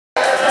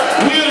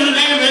We're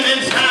living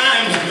in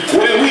times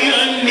where we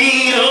are in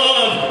need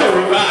of a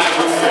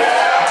revival.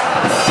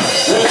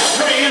 We're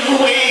straying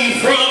away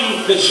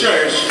from the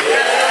church.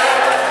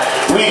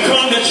 We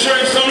come to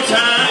church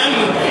sometime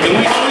and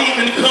we don't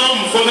even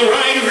come for the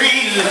right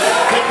reason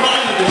to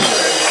come to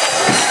church.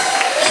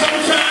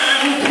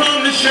 Sometimes we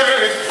come to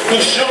church to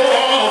show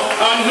off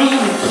our new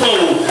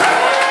clothes.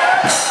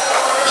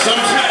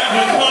 Sometimes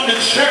we come to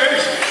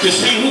church to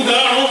see who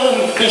got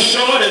on the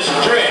shortest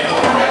dress.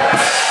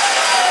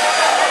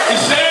 And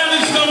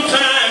sadly,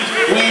 sometimes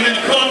we even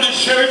come to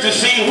church to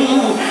see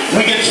who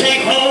we can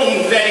take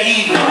home that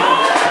evening.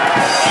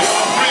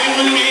 Y'all pray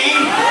with me.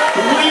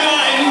 We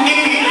are in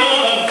need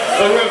of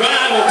a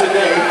revival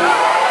today.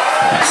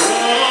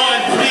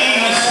 Lord,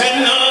 please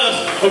send us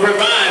a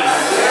revival.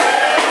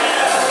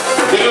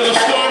 There was a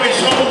story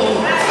told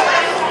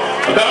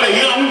about a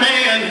young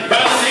man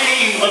by the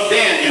name of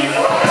Daniel.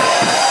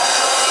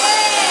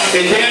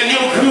 And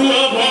Daniel grew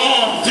up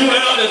all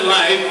throughout his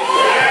life.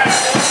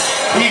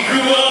 He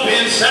grew up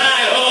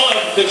inside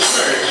of the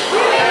church.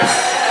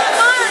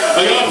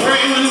 Are y'all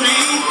praying with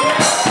me?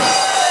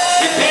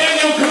 And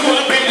Daniel grew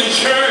up in the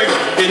church,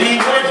 and he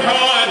worked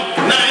hard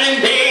night and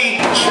day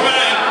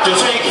trying to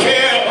take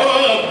care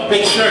of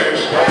the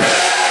church.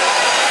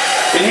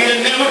 And he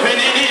had never been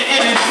in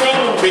any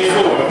trouble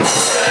before.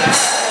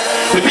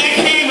 But there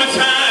came a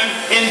time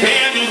in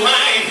Daniel's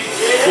life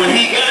when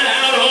he got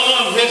out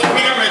of his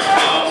parents'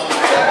 house.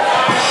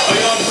 Are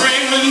y'all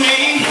praying with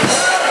me?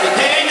 And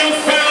Daniel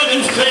found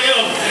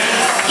himself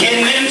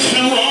getting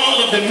into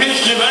all of the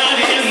mischief out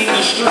in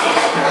the streets.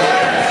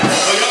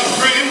 Are y'all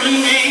praying with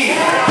me?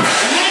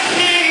 And there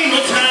came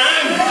a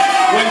time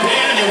when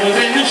Daniel was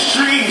in the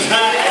streets,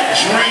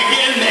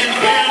 drinking and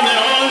gambling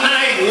all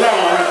night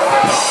long.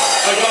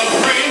 Are y'all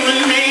praying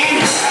with me?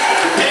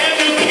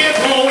 Daniel kept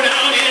going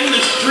out in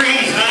the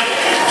streets,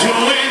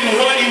 doing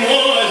what he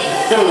was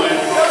doing.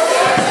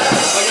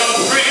 Are y'all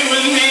praying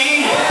with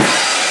me?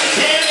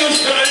 Daniel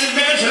started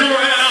messing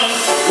around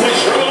with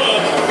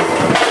drugs.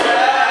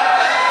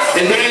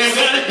 And Daniel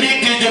got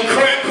addicted to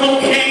crack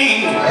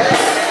cocaine.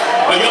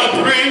 Are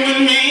y'all praying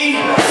with me?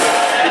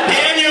 And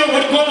Daniel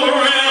would go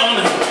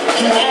around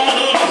to all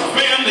of his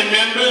family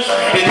members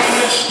and he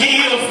would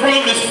steal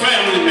from his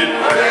family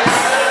members.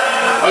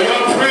 Are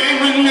y'all praying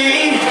with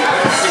me?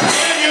 And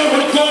Daniel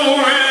would go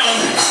around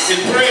and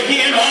break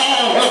in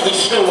all of the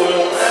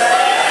stores,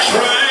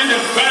 trying to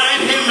find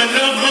him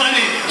enough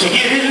money to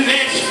get his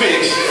next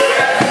fix.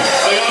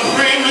 Are y'all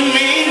praying with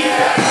me?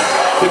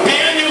 But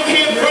Daniel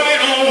kept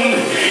right on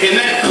in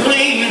that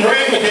clean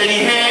record that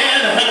he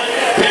had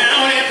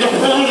down at the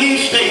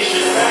police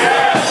station.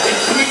 It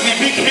quickly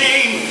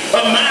became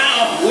a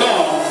mile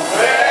long.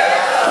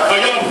 Are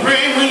y'all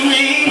praying with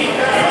me?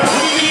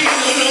 We need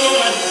the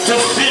Lord to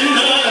send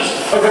us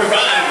a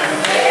revival.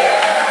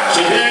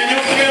 So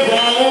Daniel kept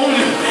on,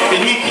 and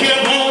he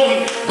kept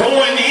on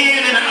going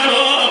in and out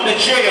of the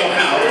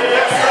jailhouse.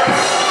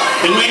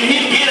 And when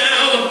he'd get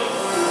out,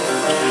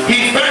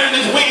 he'd find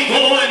his way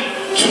going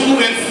to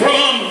and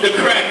from the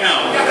crack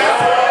house.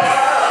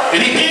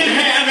 And he didn't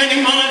have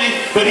any money,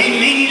 but he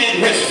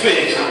needed his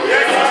fix.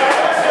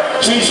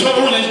 So he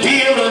told his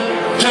dealer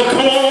to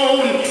come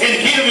on and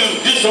give him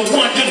just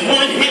one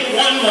hit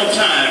one more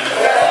time.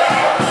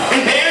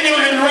 And Daniel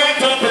had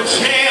racked up a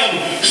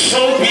tab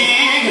so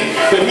big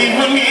that he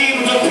wouldn't be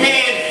able to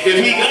pay it if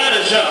he got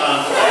a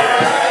job.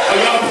 Are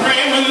y'all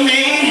praying with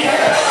me?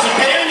 So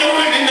Daniel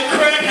went in the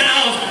crack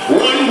house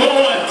one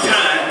more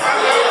time.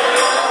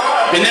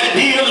 And that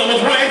dealer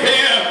was right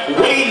there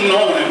waiting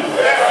on him.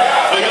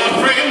 Are y'all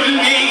praying with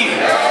me?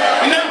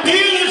 And that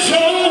dealer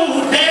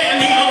told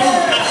Daniel,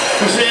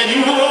 he said,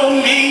 you owe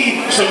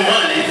me some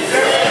money.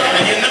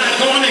 And you're not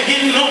going to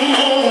get no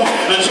more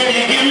until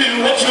you give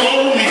me what you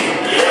owe me.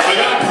 Are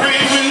y'all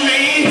praying with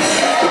me?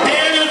 But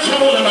Daniel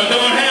told him, I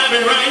don't have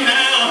it right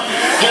now.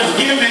 Just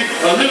give me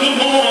a little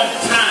more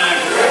time.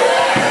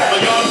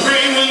 Are y'all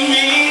praying with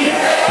me?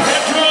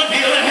 That drug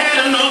dealer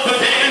had enough of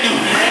Daniel.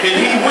 And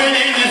he went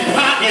in his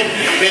pocket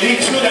and he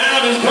took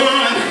out his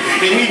gun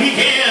and he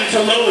began to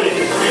load it.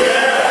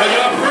 Are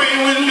y'all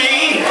praying with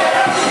me?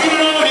 He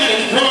loaded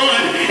his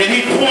gun and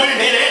he pointed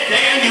it at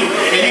Daniel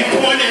and he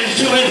pointed it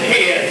to his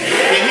head.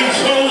 And he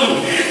told him,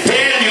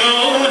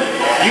 Daniel,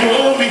 you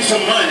owe me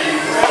some money.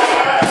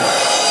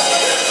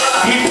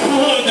 He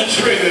pulled the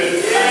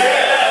trigger,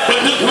 but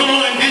the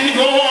gun didn't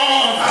go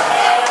off.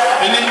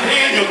 And then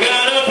Daniel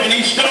got up and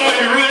he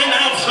started running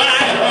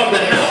outside of the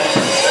house.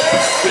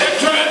 That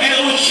drug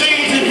dealer was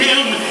chasing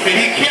him and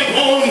he kept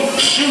on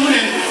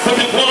shooting, but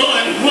the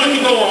gun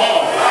wouldn't go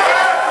off.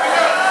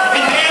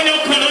 And Daniel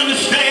couldn't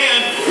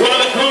understand why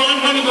the gun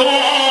wouldn't go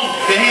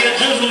off, and he had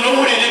just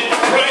loaded it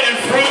right in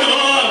front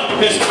of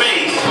his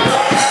face.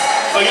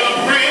 Are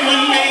y'all praying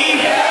with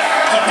me?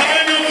 So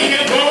Daniel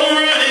kept on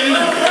running,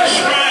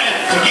 trying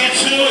to get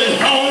to his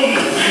home.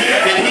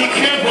 And he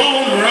kept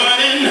on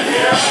running,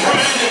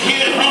 trying to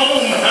get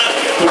home.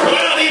 But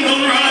while he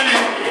was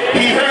running,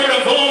 he heard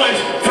a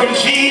voice from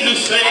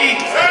Jesus say,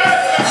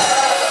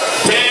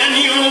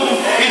 Daniel,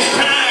 it's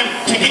time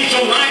to get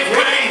your life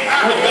right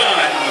with God.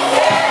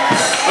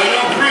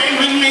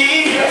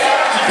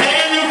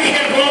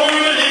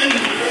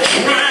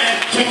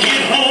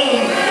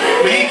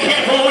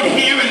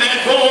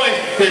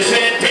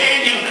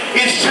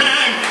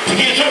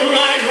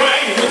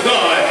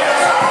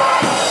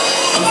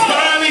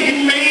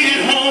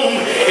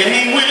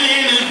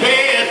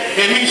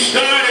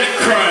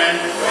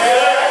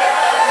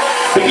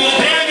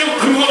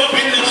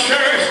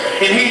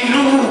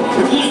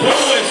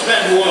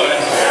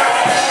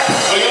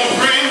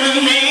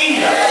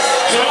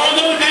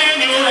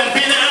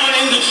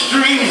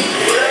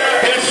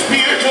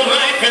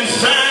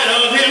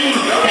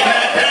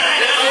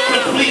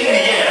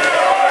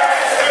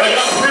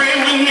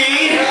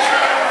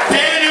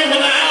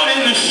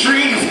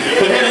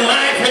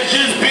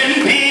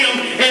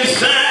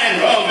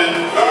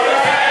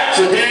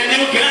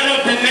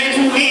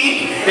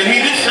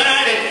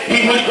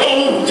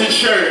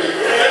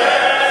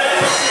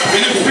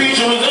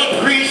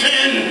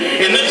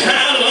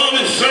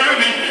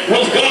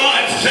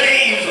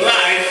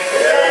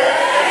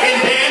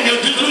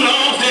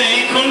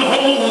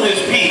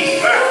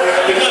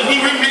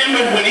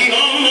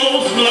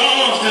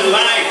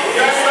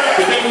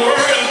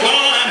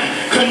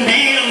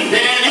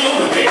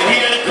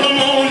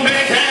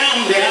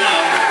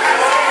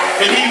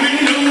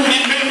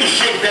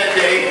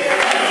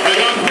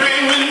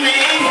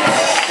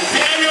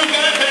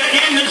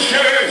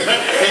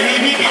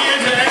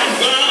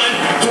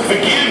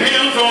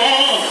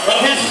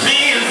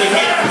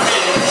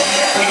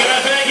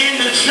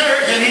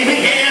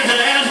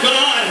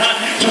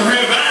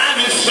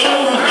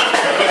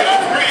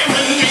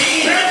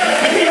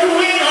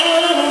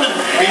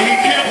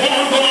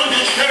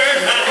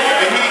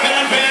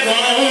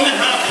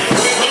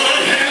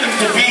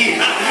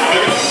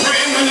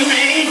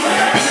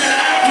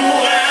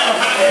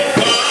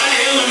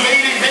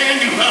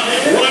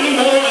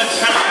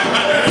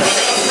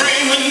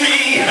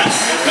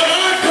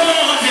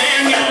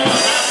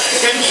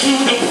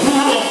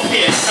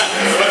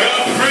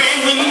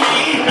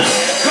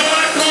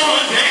 God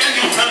called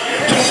Daniel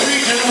to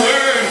preach His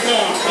word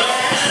for him.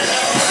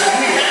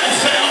 We have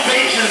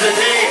salvation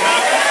today.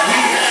 We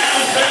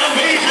have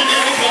salvation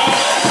in God.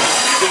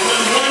 It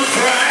was one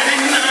Friday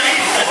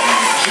night.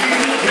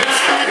 Jesus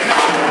died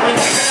on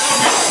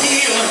Calvary's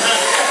hill.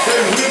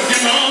 They whipped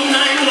Him all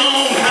night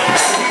long.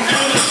 He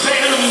never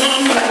said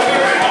among the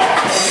word.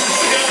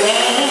 He kept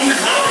on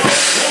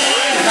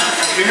going.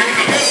 And they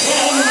kept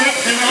on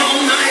whipping Him all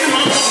night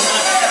long.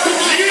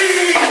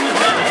 Jesus, He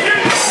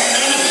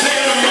never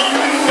said among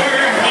the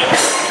word.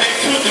 They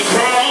took the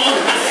cross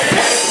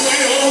and put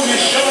it over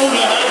His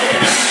shoulder.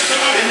 And He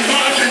started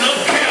marching up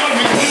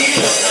Calvary's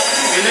hill.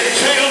 And they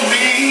tell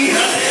me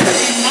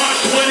He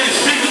marched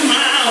 26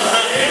 miles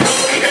up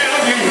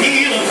Calvary's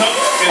hill.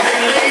 And they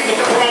laid the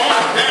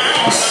cross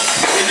down.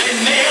 And they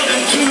nailed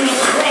Him to the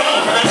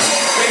cross.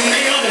 They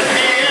nailed His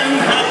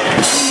hand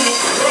to the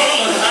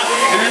cross.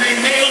 And then they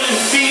nailed His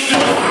feet to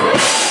the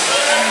cross.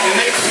 And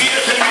they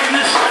pierced Him in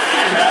the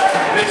side.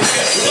 They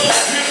said blood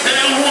dripped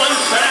down one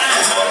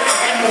side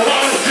and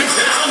water dripped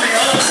down the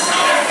other.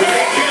 But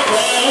they kept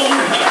on.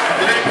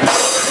 And they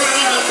put a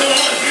crown of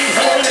thorns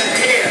on His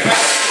head.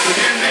 But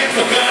then they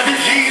forgot that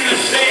Jesus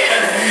said,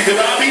 if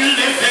I be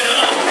lifted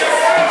up,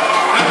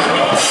 I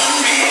draw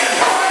men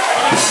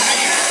unto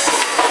me.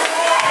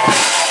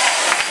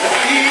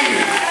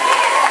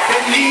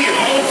 They need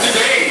hope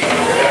today.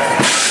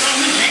 Come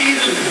to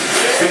Jesus.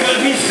 Because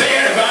He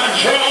said, if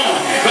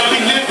I be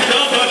lifted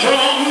up, I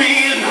draw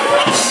men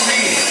unto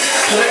me.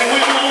 So they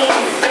went on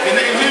and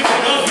they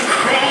lifted up the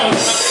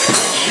cross.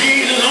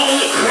 Jesus on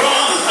the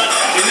cross.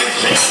 And they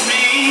tell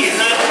me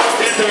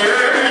that the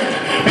earth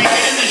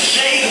began to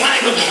shake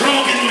like a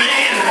drunken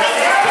man.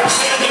 They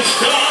said the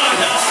stars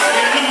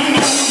and the moon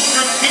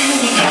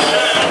refused to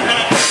shine.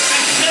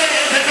 They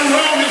said that the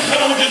Roman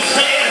soldiers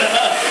said,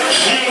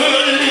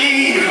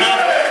 surely,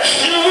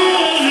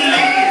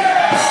 surely,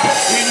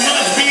 He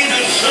must be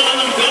the Son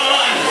of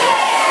God.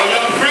 Are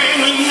y'all praying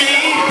with me?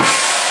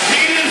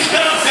 He didn't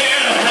stop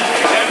there.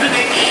 After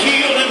they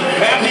killed Him,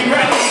 after He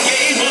rightly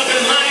gave up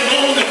His life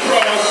on the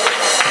cross,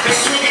 they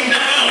took Him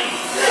down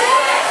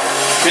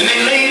and they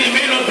laid Him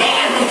in a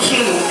borrowed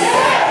tomb.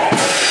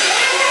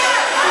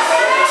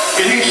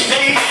 And He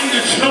stayed in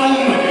the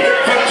tomb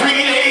for 3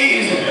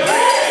 days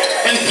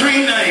and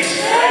 3 nights.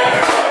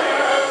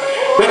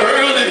 But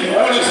early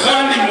on a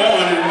Sunday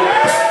morning,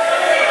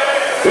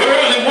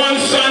 one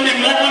Sunday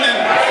morning,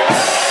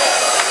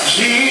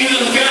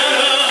 Jesus got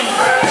up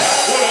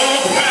with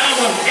all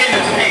power in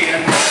His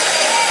hand.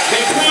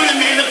 They put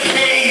Him in a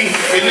cave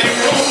and they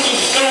rolled a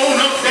stone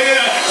up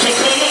there to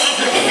come up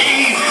the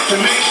cave to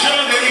make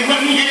sure that He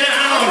wouldn't get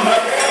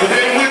out. But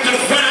they went to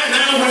find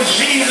out where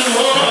Jesus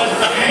was.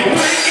 When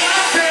they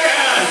got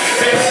there,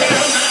 they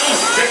found out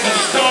that the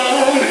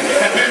stone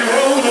had been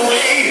rolled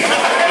away.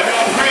 Are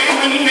y'all praying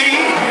with me?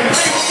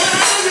 They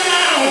found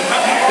out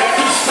that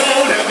the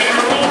stone had been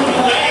rolled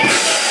away.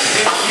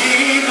 And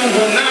Jesus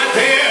was not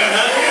there.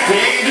 The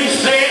angel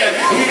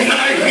said, He's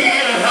not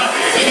here.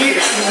 He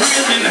has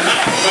risen.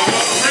 But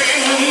you're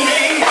praying with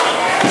me.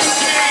 He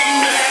came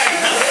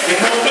back. And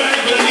nobody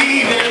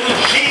believed that it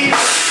was Jesus.